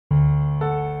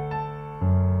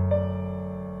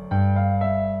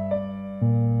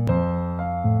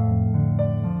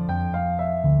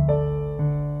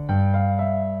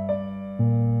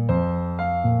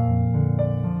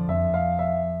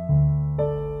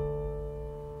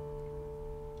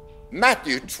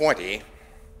Matthew 20,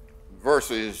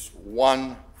 verses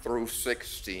 1 through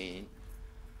 16.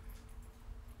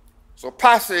 It's a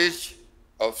passage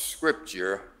of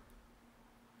scripture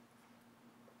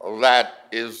that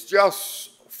is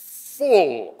just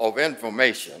full of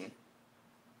information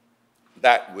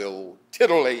that will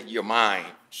titillate your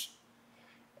minds.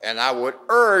 And I would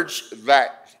urge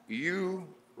that you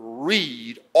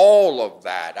read all of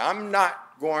that. I'm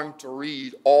not going to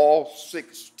read all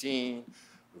 16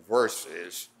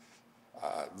 verses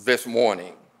this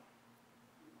morning.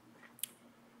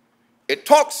 It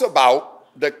talks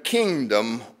about the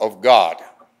kingdom of God.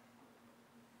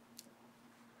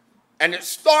 And it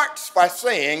starts by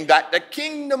saying that the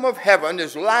kingdom of heaven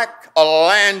is like a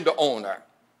landowner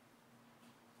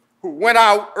who went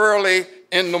out early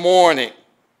in the morning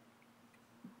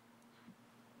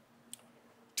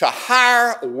to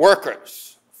hire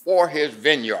workers for his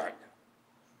vineyard.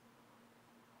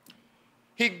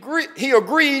 He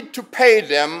agreed to pay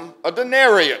them a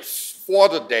denarius for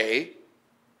the day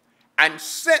and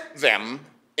sent them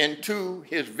into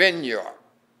his vineyard.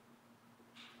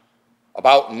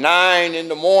 About 9 in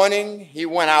the morning, he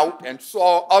went out and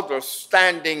saw others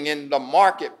standing in the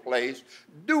marketplace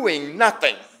doing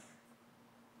nothing.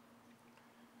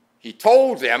 He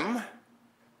told them,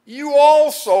 "You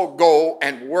also go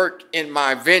and work in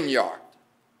my vineyard,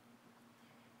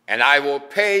 and I will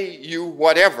pay you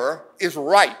whatever is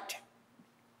right."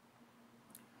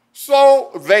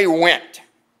 So they went.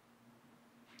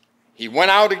 He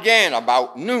went out again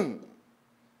about noon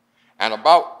and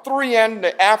about 3 in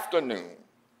the afternoon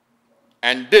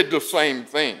and did the same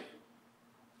thing.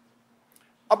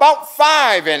 About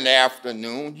 5 in the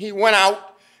afternoon, he went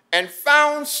out and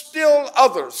found still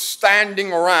others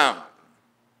standing around.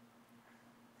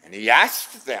 And he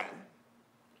asked them,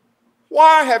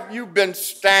 "Why have you been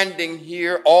standing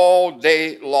here all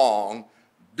day long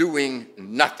doing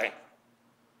nothing?"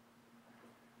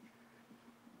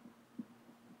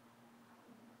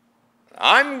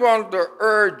 I'm going to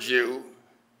urge you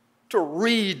to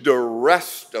read the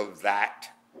rest of that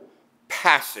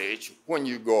passage when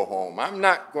you go home. I'm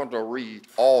not going to read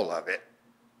all of it.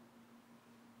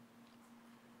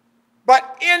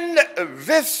 But in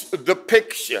this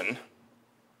depiction,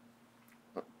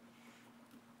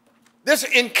 this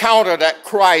encounter that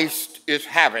Christ is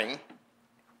having,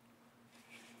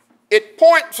 it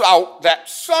points out that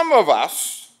some of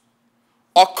us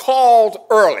are called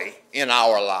early in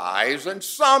our lives and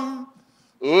some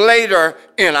later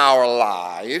in our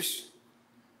lives,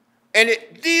 and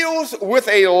it deals with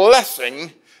a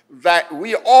lesson that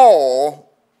we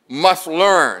all must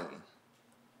learn,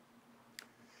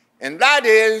 and that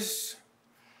is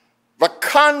the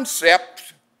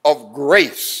concept of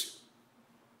grace.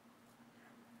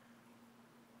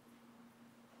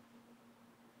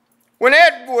 When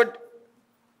Edward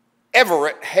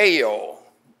Everett Hale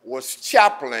was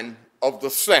chaplain of the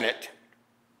Senate,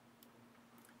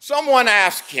 someone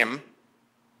asked him,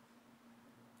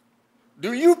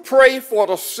 "Do you pray for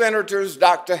the senators,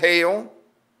 Dr. Hale?"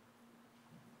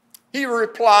 He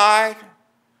replied,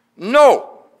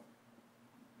 "No.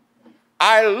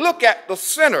 I look at the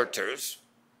senators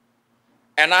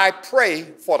and I pray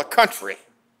for the country."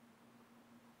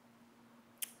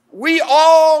 We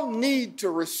all need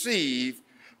to receive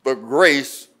the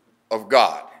grace of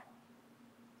God.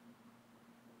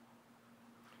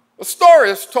 The story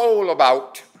is told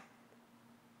about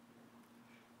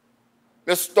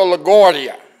Mr.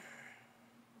 LaGuardia,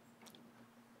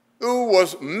 who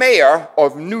was mayor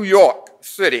of New York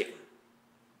City.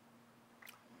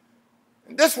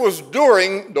 This was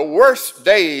during the worst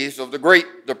days of the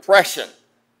Great Depression.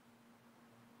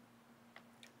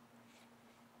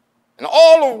 And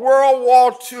all of World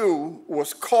War II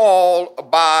was called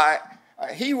by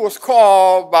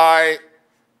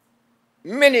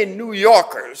many New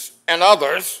Yorkers and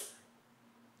others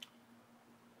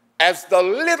as the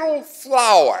little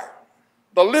flower,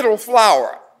 the little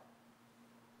flower.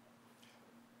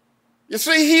 You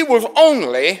see, he was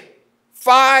only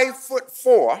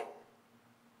 5'4",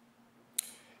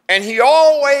 and he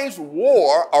always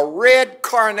wore a red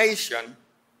carnation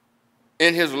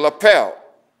in his lapel.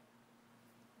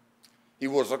 He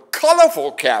was a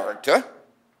colorful character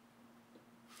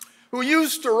who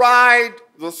used to ride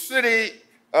the city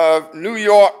of New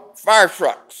York fire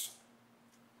trucks.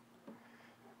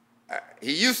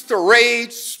 He used to raid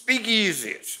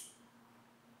speakeasies.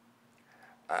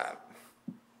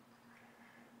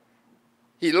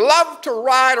 He loved to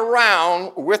ride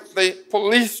around with the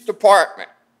police department.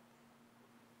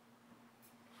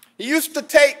 He used to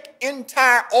take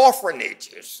entire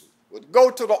orphanages, would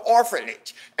go to the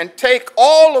orphanage and take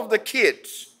all of the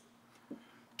kids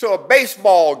to a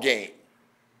baseball game.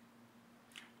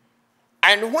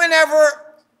 And whenever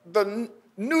the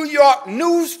New York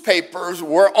newspapers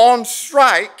were on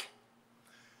strike,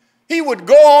 he would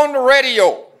go on the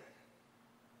radio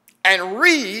and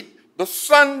read the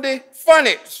Sunday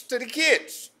funnies to the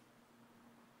kids.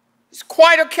 He's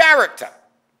quite a character.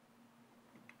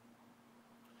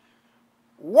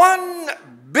 One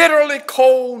bitterly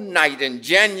cold night in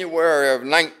January of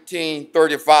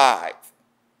 1935,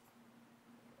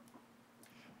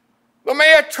 the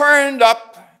mayor turned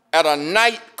up at a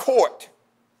night court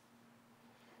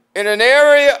in an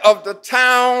area of the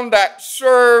town that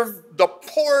served the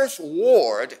poorest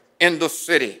ward in the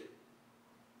city.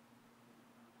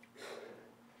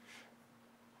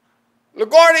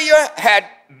 LaGuardia had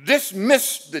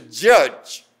dismissed the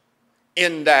judge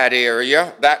in that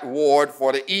area, that ward,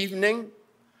 for the evening,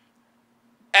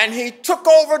 and he took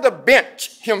over the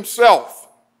bench himself.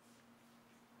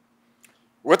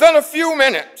 Within a few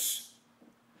minutes,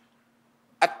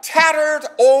 a tattered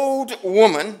old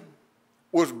woman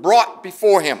was brought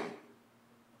before him.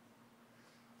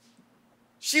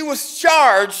 She was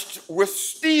charged with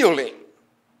stealing.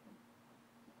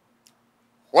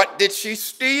 What did she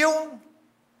steal?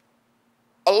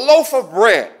 A loaf of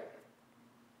bread.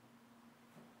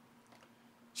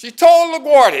 She told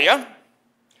LaGuardia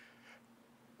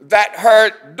that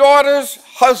her daughter's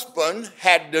husband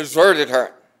had deserted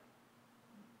her.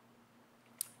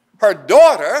 Her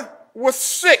daughter was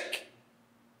sick.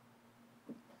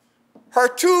 Her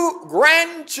 2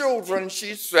 grandchildren,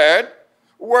 she said,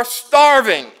 were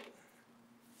starving.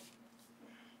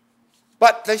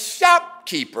 But the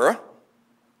shopkeeper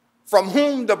from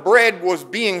whom the bread was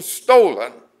being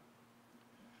stolen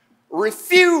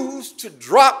refused to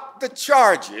drop the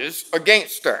charges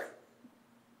against her.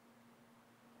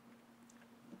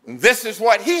 This is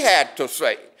what he had to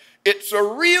say. It's a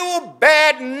real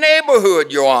bad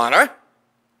neighborhood, Your Honor.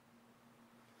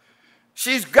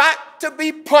 She's got to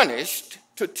be punished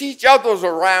to teach others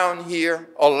around here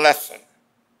a lesson.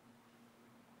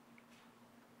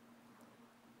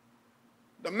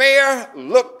 The mayor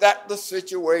looked at the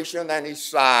situation and he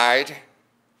sighed.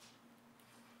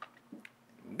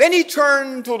 Then he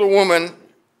turned to the woman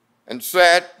and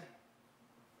said,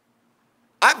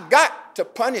 I've got to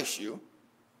punish you.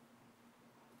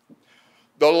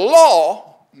 The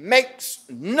law makes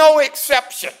no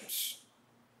exceptions.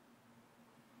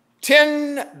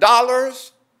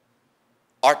 $10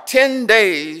 or 10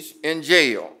 days in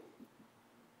jail.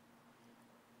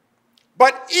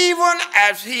 But even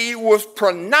as he was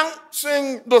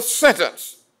pronouncing the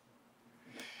sentence,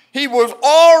 he was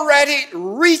already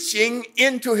reaching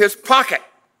into his pocket.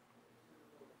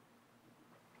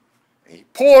 He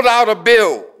pulled out a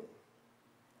bill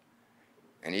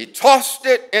and he tossed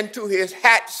it into his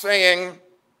hat saying,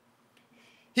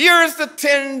 here's the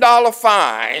 $10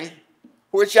 fine,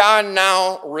 which I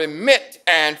now remit,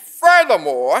 and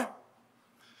furthermore,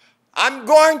 I'm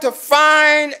going to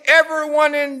fine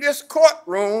everyone in this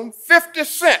courtroom 50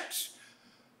 cents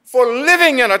for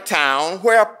living in a town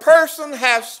where a person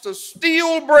has to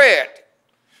steal bread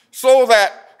so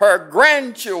that her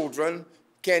grandchildren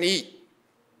can eat.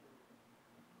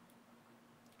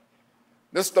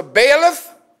 Mr. Bailiff,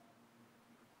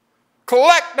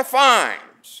 collect the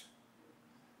fines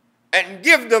and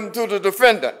give them to the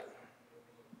defendant.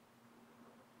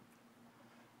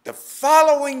 The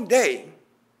following day,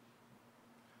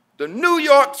 the New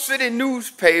York City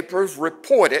newspapers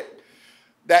reported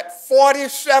that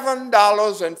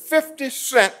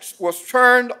 $47.50 was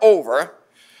turned over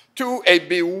to a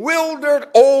bewildered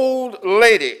old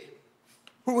lady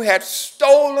who had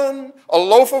stolen a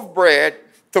loaf of bread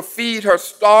to feed her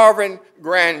starving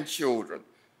grandchildren.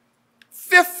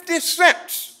 50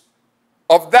 cents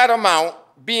of that amount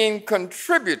being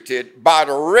contributed by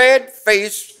the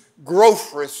red-faced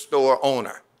grocery store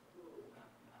owner.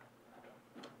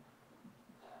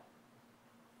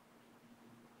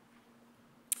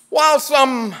 While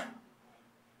some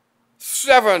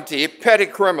 70 petty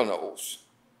criminals,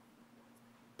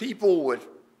 people with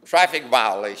traffic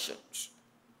violations,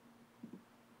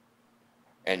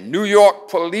 and New York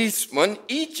policemen,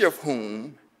 each of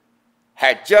whom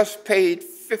had just paid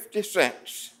 50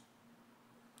 cents,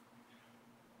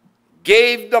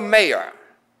 gave the mayor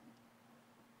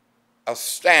a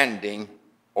standing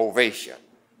ovation.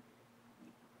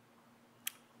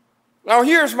 Now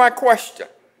here's my question.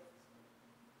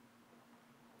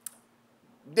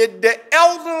 Did the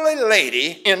elderly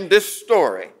lady in this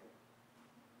story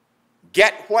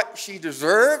get what she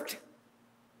deserved?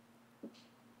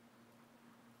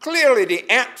 Clearly the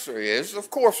answer is, of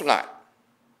course not.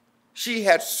 She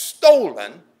had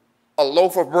stolen a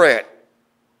loaf of bread.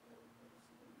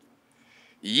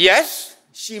 Yes,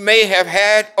 she may have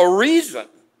had a reason,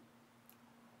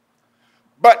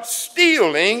 but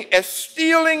stealing is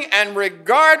stealing, and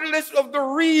regardless of the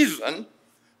reason,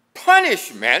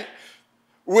 punishment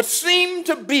would seem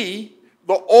to be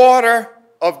the order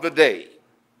of the day.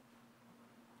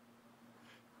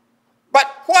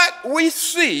 But what we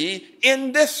see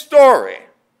in this story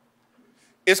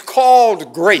is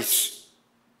called grace.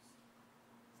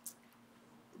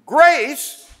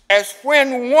 Grace is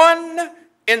when one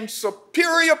in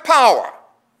superior power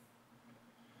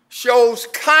shows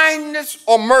kindness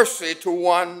or mercy to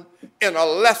one in a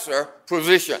lesser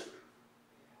position.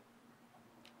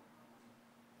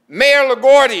 Mayor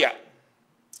LaGuardia,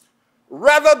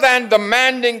 rather than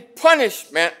demanding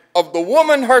punishment of the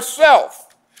woman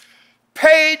herself,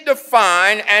 paid the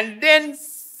fine and then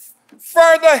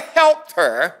further helped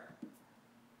her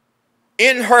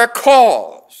in her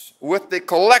cause with the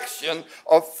collection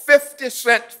of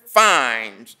 50-cent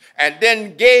fines and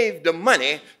then gave the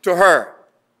money to her.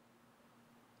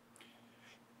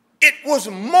 It was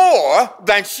more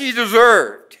than she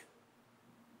deserved.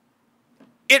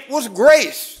 It was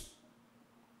grace.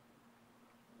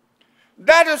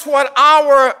 That is what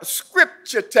our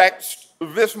scripture text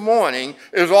this morning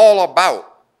is all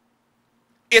about.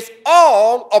 It's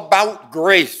all about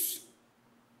grace.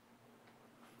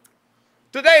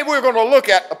 Today we're going to look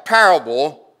at the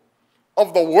parable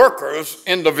of the workers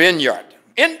in the vineyard.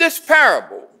 In this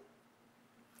parable,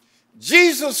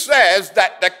 Jesus says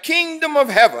that the kingdom of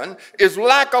heaven is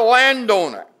like a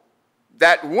landowner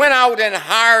that went out and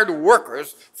hired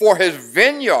workers for his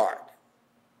vineyard.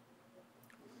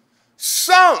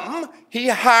 Some he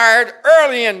hired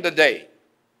early in the day,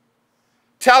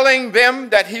 telling them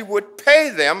that he would pay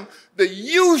them the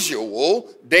usual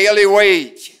daily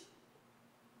wage.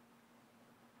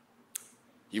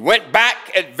 He went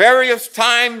back at various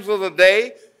times of the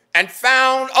day and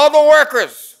found other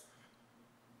workers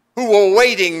who were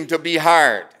waiting to be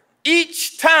hired.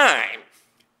 Each time,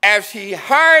 as he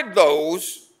hired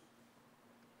those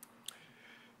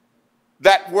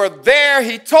that were there,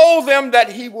 he told them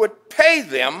that he would pay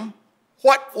them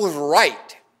what was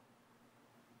right.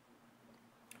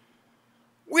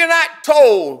 We're not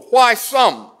told why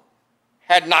some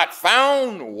had not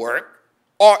found work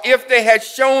or if they had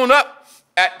shown up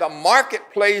at the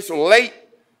marketplace late.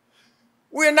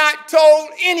 We're not told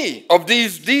any of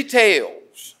these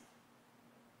details.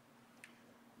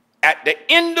 At the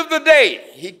end of the day,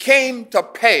 he came to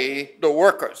pay the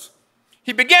workers.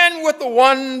 He began with the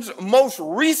ones most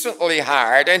recently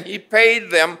hired, and he paid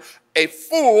them a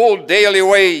full daily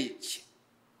wage.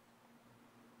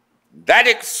 That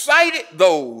excited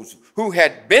those who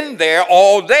had been there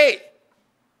all day.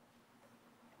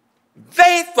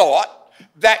 They thought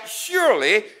that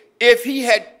surely if he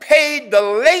had paid the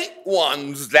late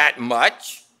ones that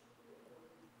much,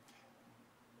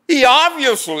 he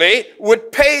obviously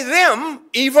would pay them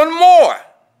even more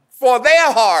for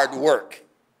their hard work.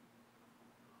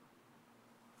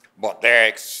 But their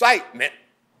excitement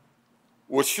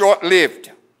was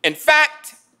short-lived. In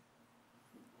fact,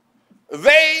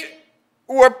 they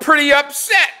were pretty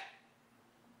upset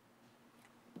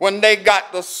when they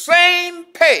got the same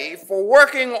pay for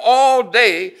working all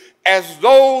day as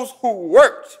those who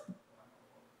worked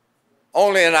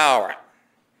only an hour.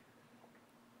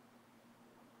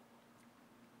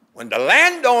 When the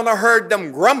landowner heard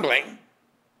them grumbling,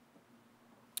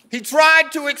 he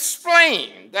tried to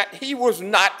explain that he was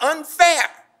not unfair.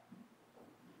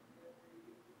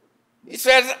 He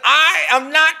says, I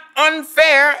am not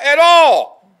unfair at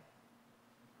all.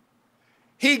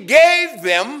 He gave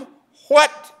them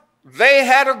what they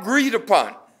had agreed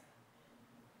upon.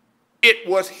 It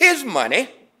was his money,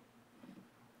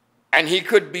 and he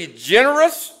could be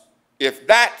generous if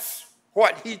that's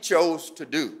what he chose to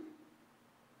do.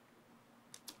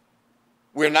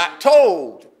 We're not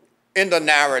told in the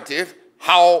narrative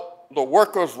how the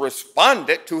workers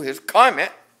responded to his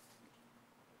comment.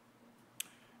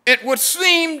 It would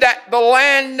seem that the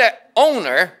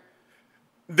landowner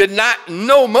did not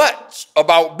know much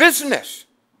about business.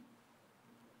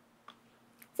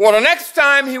 For the next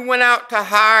time he went out to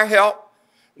hire help,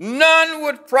 none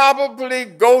would probably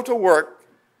go to work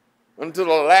until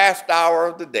the last hour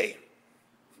of the day.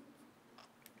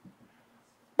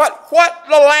 But what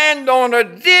the landowner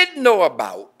did know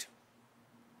about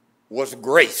was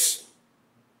grace.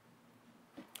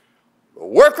 The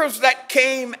workers that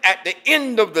came at the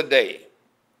end of the day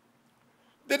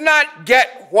did not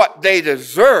get what they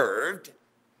deserved.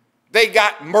 They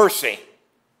got mercy.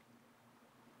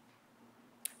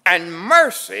 And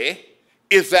mercy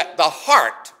is at the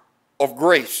heart of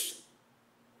grace.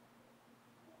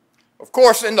 Of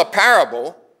course, in the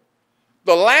parable,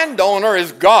 the landowner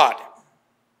is God,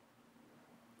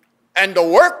 and the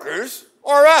workers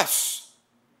are us.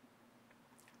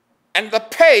 And the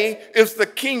pay is the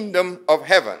kingdom of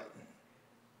heaven.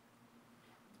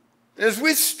 As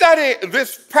we study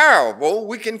this parable,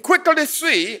 we can quickly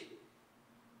see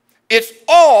it's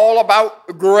all about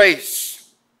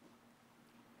grace.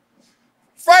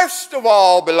 First of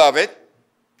all, beloved,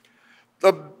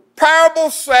 the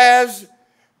parable says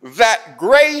that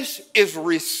grace is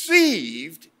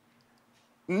received,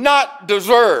 not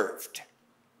deserved.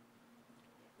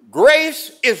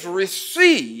 Grace is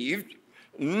received,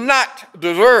 not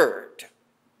deserved.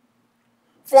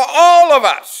 For all of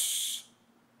us,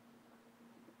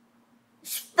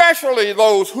 especially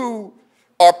those who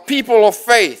are people of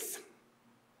faith,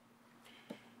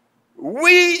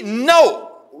 we know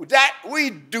that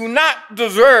we do not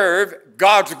deserve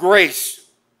God's grace.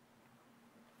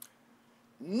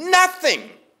 Nothing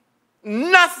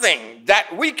that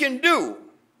we can do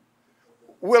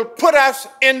will put us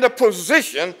in the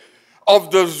position of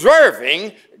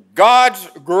deserving God's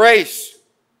grace.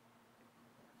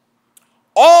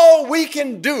 All we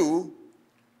can do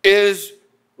is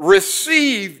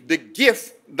receive the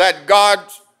gift that God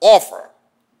offers,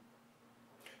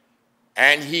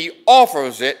 and he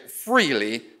offers it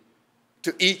freely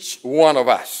to each one of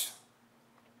us.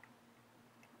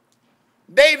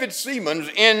 David Seaman's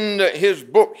in his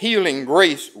book, Healing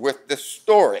Grace, with this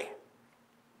story.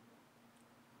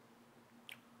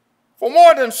 For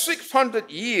more than 600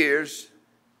 years,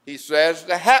 he says,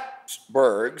 the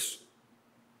Habsburgs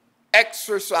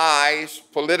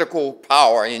exercised political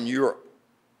power in Europe.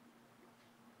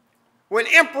 When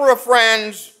Emperor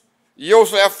Franz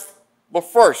Joseph I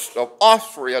of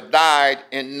Austria died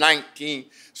in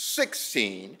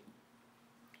 1916,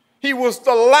 he was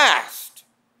the last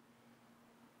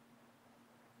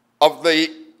of the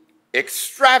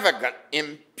extravagant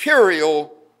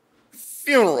imperial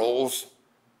funerals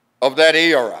of that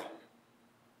era.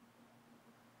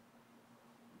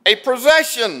 A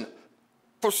procession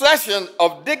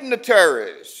of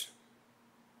dignitaries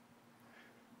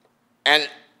and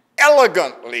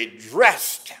elegantly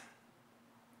dressed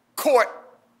court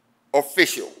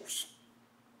officials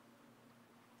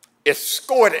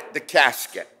escorted the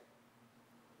casket.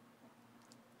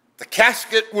 The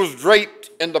casket was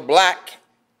draped in the black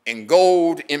and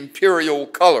gold imperial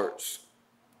colors.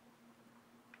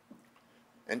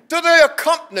 And to the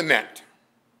accompaniment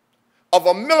of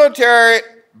a military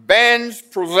band's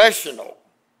processional,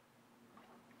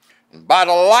 and by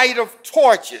the light of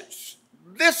torches,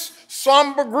 this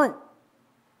somber group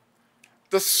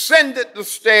descended the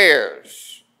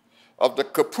stairs of the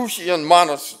Capuchin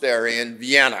monastery in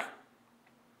Vienna.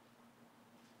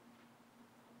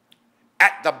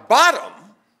 At the bottom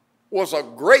was a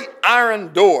great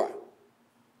iron door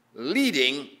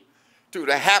leading to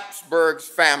the Habsburg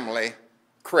family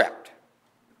crypt.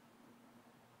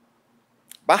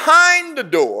 Behind the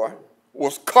door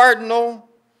was Cardinal,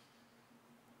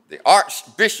 the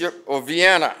Archbishop of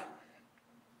Vienna.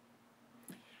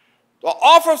 The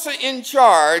officer in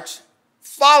charge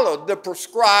followed the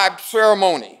prescribed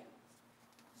ceremony,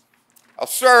 a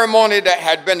ceremony that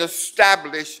had been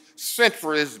established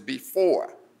centuries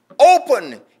before.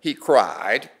 "Open," he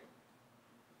cried.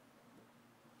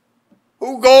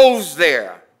 "Who goes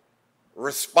there?"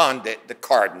 responded the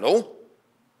cardinal.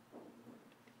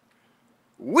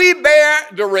 "We bear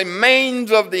the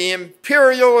remains of the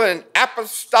imperial and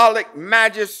apostolic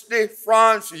majesty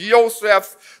Franz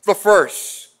Joseph I.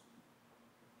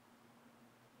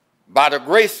 By the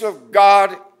grace of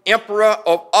God, Emperor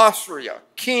of Austria,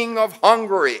 King of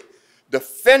Hungary,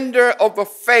 defender of the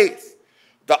faith,"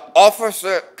 the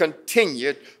officer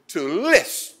continued to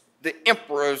list the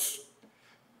emperor's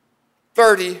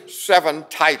 37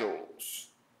 titles.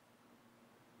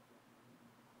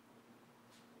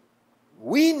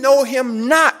 "We know him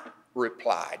not,"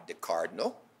 replied the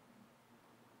cardinal.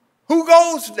 "Who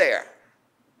goes there?"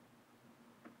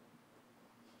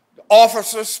 The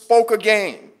officer spoke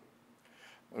again,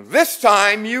 this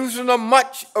time using a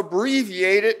much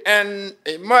abbreviated and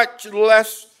a much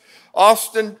less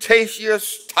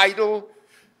ostentatious title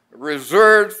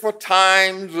reserved for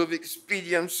times of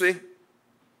expediency.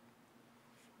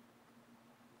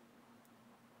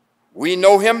 "We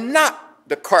know him not,"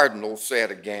 the cardinal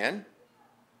said again.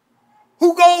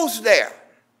 "Who goes there?"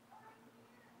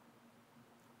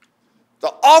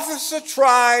 The officer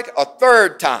tried a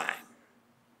third time,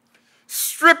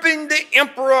 stripping the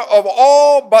emperor of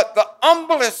all but the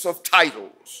humblest of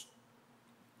titles.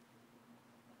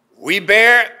 "We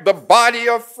bear the body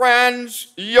of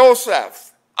Franz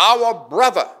Joseph, our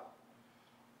brother,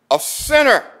 a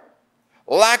sinner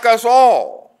like us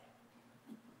all.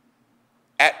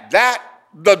 At that,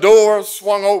 the doors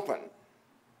swung open,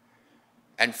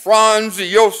 and Franz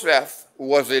Josef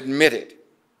was admitted.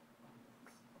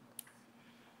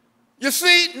 You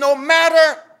see, no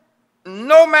matter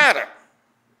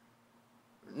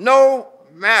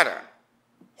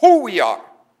who we are,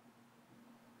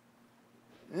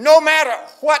 no matter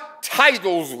what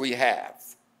titles we have,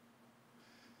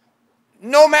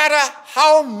 no matter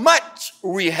how much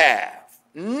we have,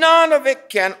 none of it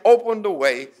can open the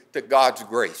way to God's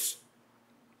grace.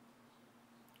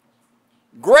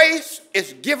 Grace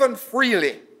is given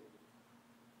freely.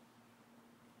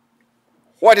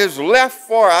 What is left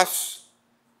for us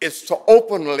is to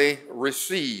openly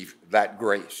receive that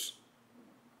grace.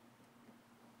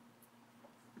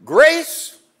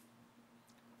 Grace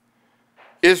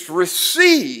is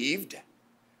received,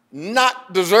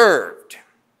 not deserved.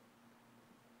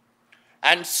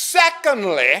 And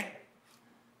secondly,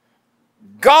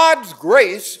 God's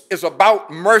grace is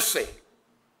about mercy,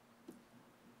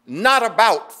 not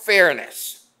about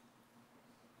fairness.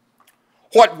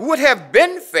 What would have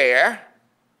been fair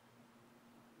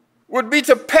would be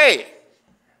to pay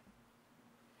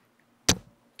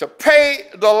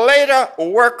the later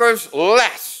workers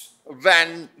less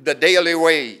than the daily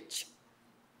wage,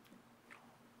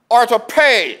 or to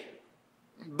pay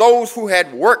those who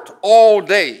had worked all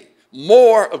day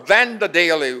more than the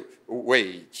daily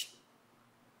wage.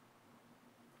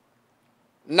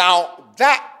 Now,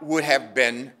 that would have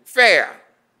been fair.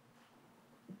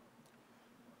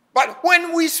 But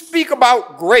when we speak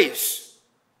about grace,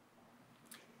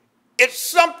 it's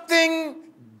something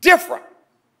different,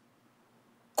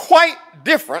 quite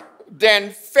different than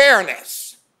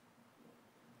fairness.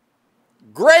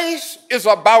 Grace is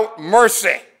about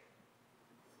mercy.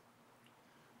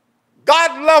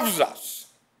 God loves us,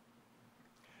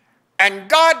 and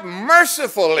God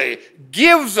mercifully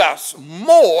gives us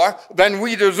more than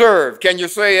we deserve. Can you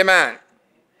say amen?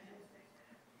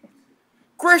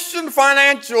 Christian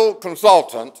financial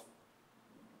consultant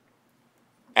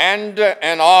and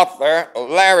an author,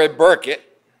 Larry Burkett,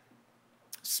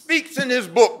 speaks in his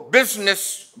book,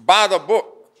 Business by the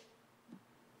Book.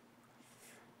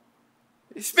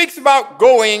 He speaks about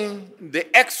going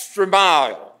the extra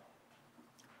mile,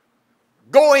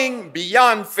 going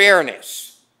beyond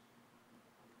fairness.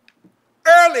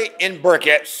 Early in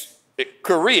Burkett's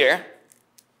career,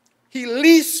 he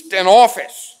leased an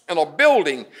office in a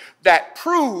building that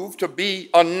proved to be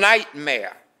a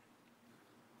nightmare.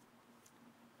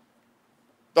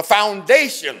 The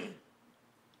foundation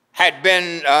had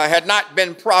not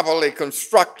been properly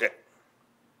constructed.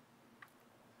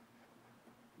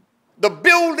 The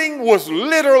building was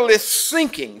literally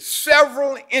sinking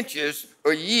several inches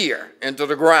a year into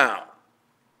the ground.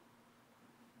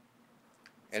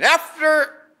 And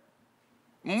after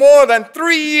more than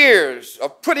 3 years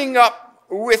of putting up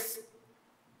with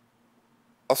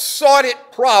assorted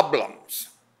problems,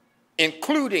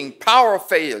 including power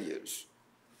failures,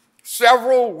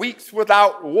 several weeks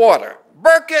without water,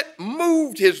 Burkett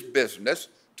moved his business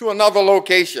to another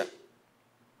location.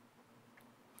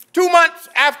 2 months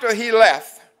after he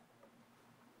left,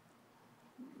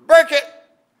 Burkett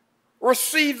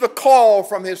received a call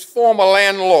from his former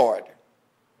landlord,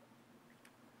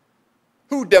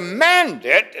 who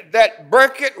demanded that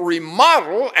Burkett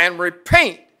remodel and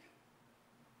repaint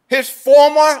his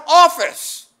former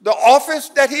office, the office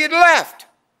that he had left.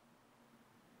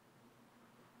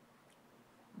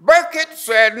 Burkett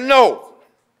said no,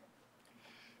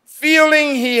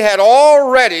 feeling he had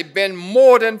already been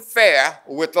more than fair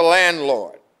with the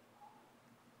landlord.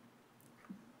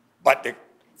 But the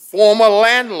former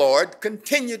landlord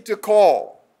continued to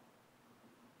call.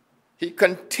 He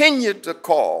continued to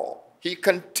call. He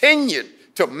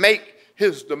continued to make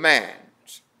his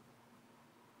demands.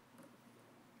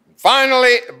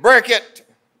 Finally, Burkett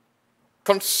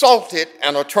consulted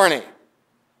an attorney.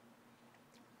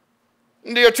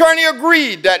 The attorney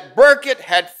agreed that Burkett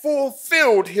had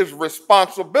fulfilled his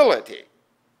responsibility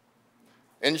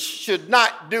and should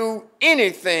not do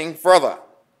anything further.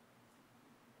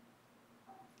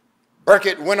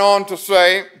 Burkett went on to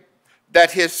say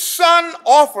that his son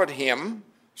offered him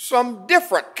some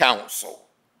different counsel.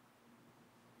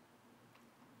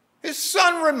 His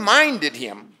son reminded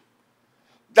him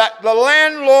that the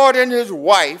landlord and his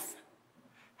wife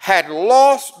had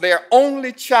lost their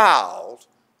only child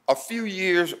a few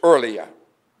years earlier,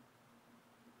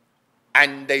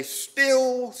 and they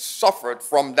still suffered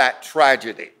from that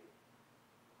tragedy.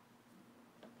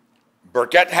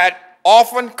 Burkett had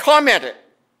often commented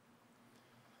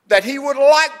that he would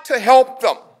like to help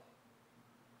them,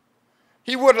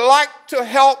 He would like to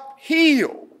help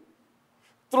heal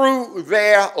through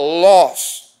their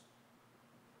loss.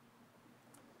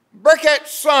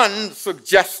 Burkett's son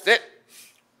suggested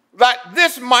that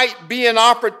this might be an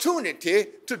opportunity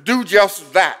to do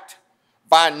just that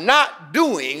by not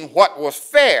doing what was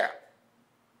fair,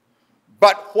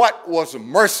 but what was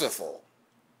merciful.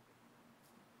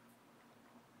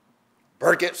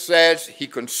 Burkett says he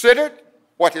considered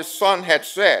what his son had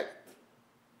said,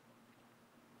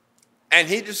 and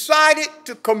he decided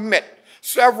to commit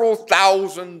several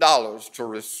 $1,000s to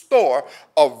restore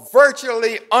a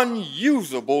virtually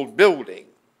unusable building.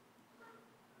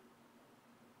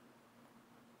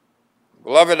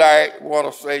 Beloved, I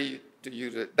want to say to you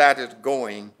that that is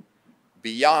going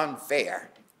beyond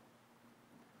fair.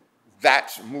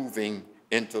 That's moving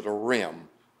into the realm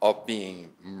of being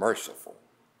merciful.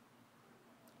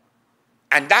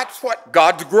 And that's what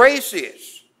God's grace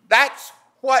is. That's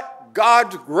what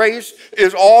God's grace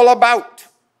is all about.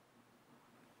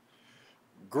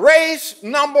 Grace,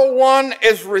 number one,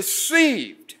 is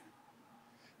received.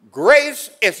 Grace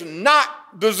is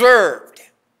not deserved.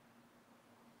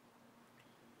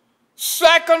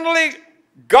 Secondly,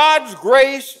 God's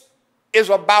grace is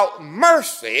about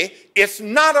mercy. It's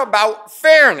not about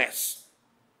fairness.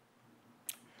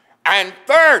 And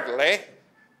thirdly,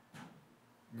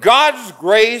 God's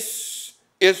grace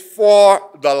is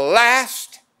for the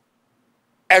last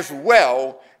as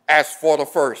well as for the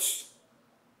first.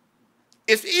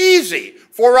 It's easy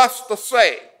for us to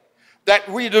say that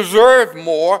we deserve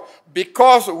more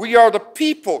because we are the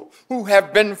people who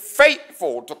have been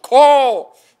faithful to the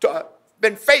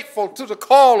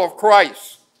call of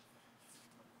Christ.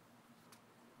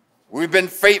 We've been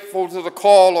faithful to the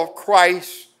call of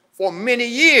Christ for many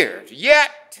years,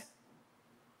 yet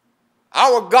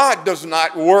our God does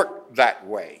not work that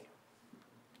way.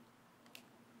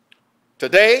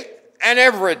 Today and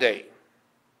every day,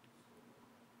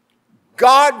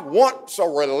 God wants a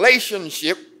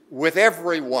relationship with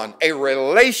everyone, a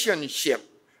relationship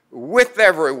with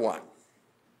everyone.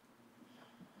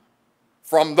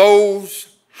 From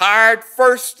those hired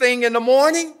first thing in the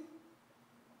morning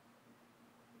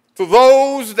to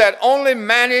those that only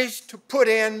manage to put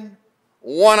in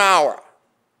 1 hour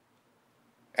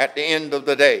at the end of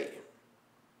the day.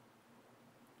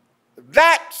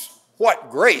 That's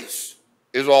what grace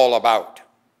is all about.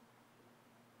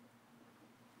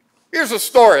 Here's a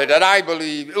story that I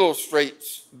believe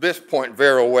illustrates this point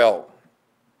very well.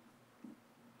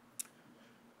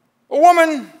 A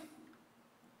woman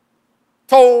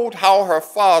told how her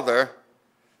father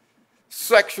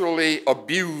sexually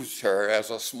abused her as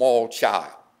a small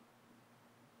child.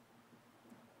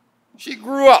 She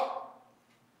grew up.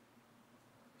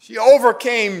 She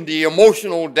overcame the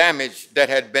emotional damage that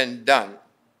had been done.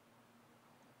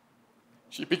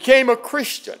 She became a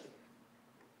Christian.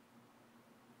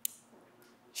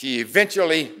 She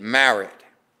eventually married.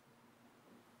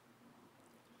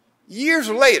 Years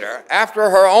later, after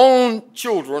her own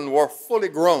children were fully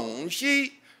grown,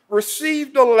 she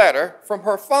received a letter from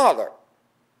her father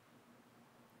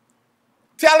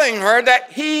telling her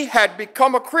that he had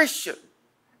become a Christian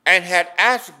and had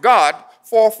asked God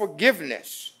for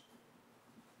forgiveness.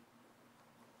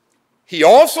 He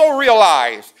also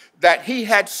realized that he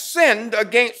had sinned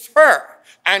against her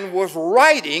and was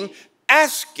writing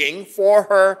asking for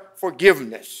her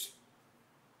forgiveness.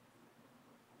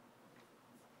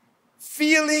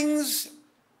 Feelings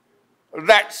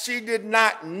that she did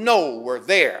not know were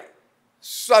there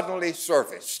suddenly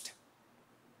surfaced.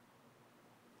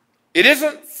 It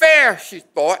isn't fair, she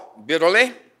thought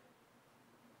bitterly.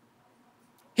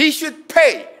 He should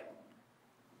pay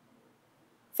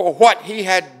for what he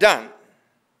had done.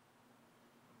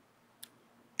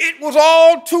 It was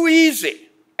all too easy.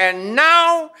 And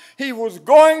now he was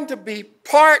going to be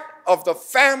part of the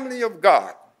family of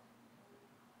God.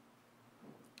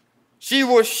 She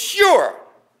was sure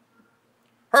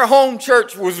her home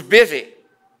church was busy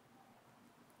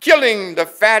killing the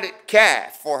fatted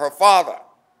calf for her father,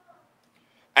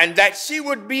 and that she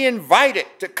would be invited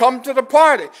to come to the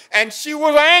party. And she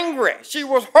was angry. She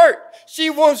was hurt.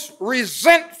 She was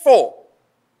resentful.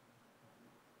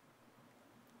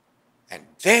 And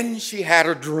then she had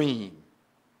a dream.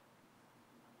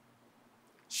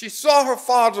 She saw her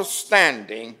father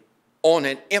standing on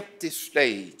an empty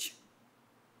stage.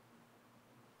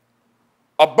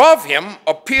 Above him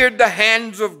appeared the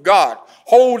hands of God,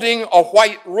 holding a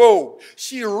white robe.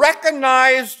 She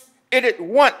recognized it at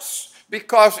once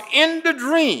because in the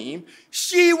dream,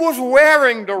 she was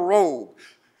wearing the robe.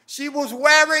 She was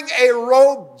wearing a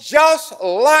robe just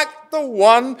like the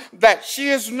one that she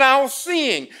is now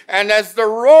seeing. And as the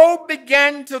robe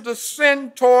began to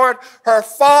descend toward her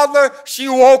father, she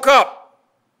woke up.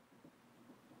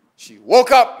 She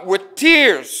woke up with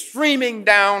tears streaming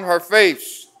down her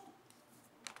face.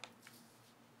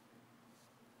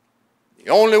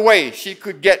 The only way she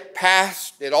could get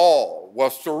past it all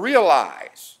was to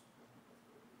realize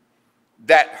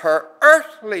that her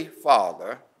earthly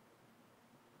father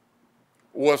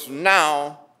was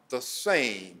now the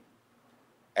same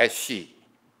as she.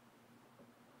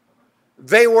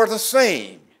 They were the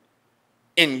same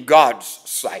in God's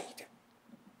sight.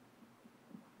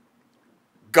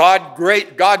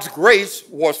 God's grace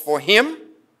was for him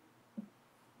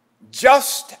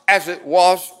just as it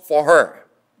was for her.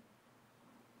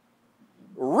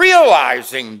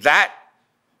 Realizing that,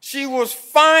 she was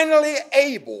finally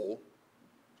able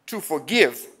to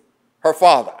forgive her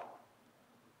father.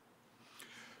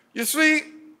 You see,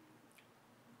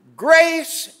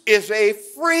 grace is a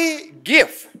free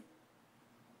gift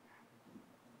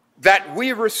that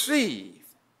we receive.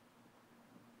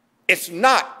 It's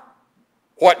not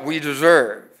what we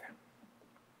deserve.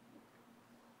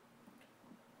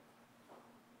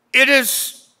 It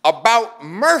is about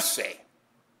mercy,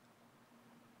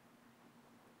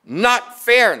 not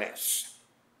fairness.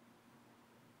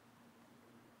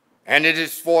 And it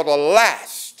is for the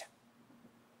last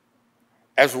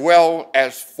as well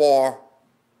as for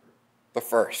the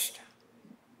first.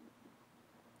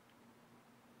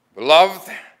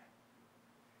 Beloved,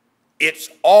 it's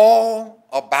all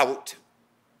about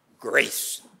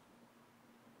grace.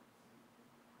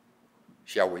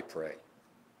 Shall we pray?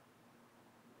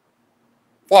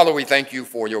 Father, we thank you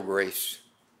for your grace,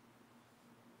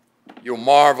 your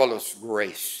marvelous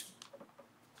grace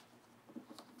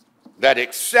that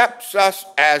accepts us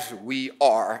as we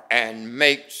are and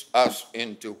makes us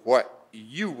into what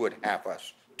you would have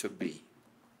us to be.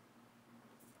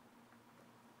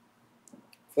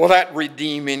 For that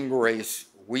redeeming grace,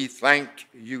 we thank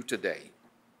you today.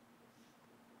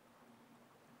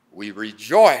 We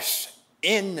rejoice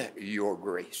in your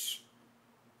grace.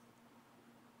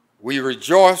 We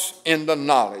rejoice in the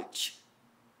knowledge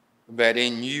that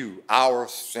in you our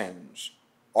sins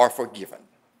are forgiven.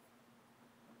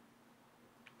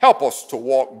 Help us to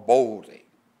walk boldly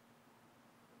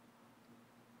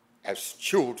as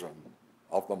children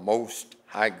of the Most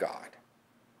High God.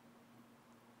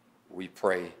 We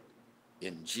pray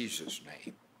in Jesus'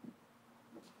 name.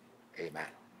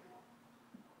 Amen.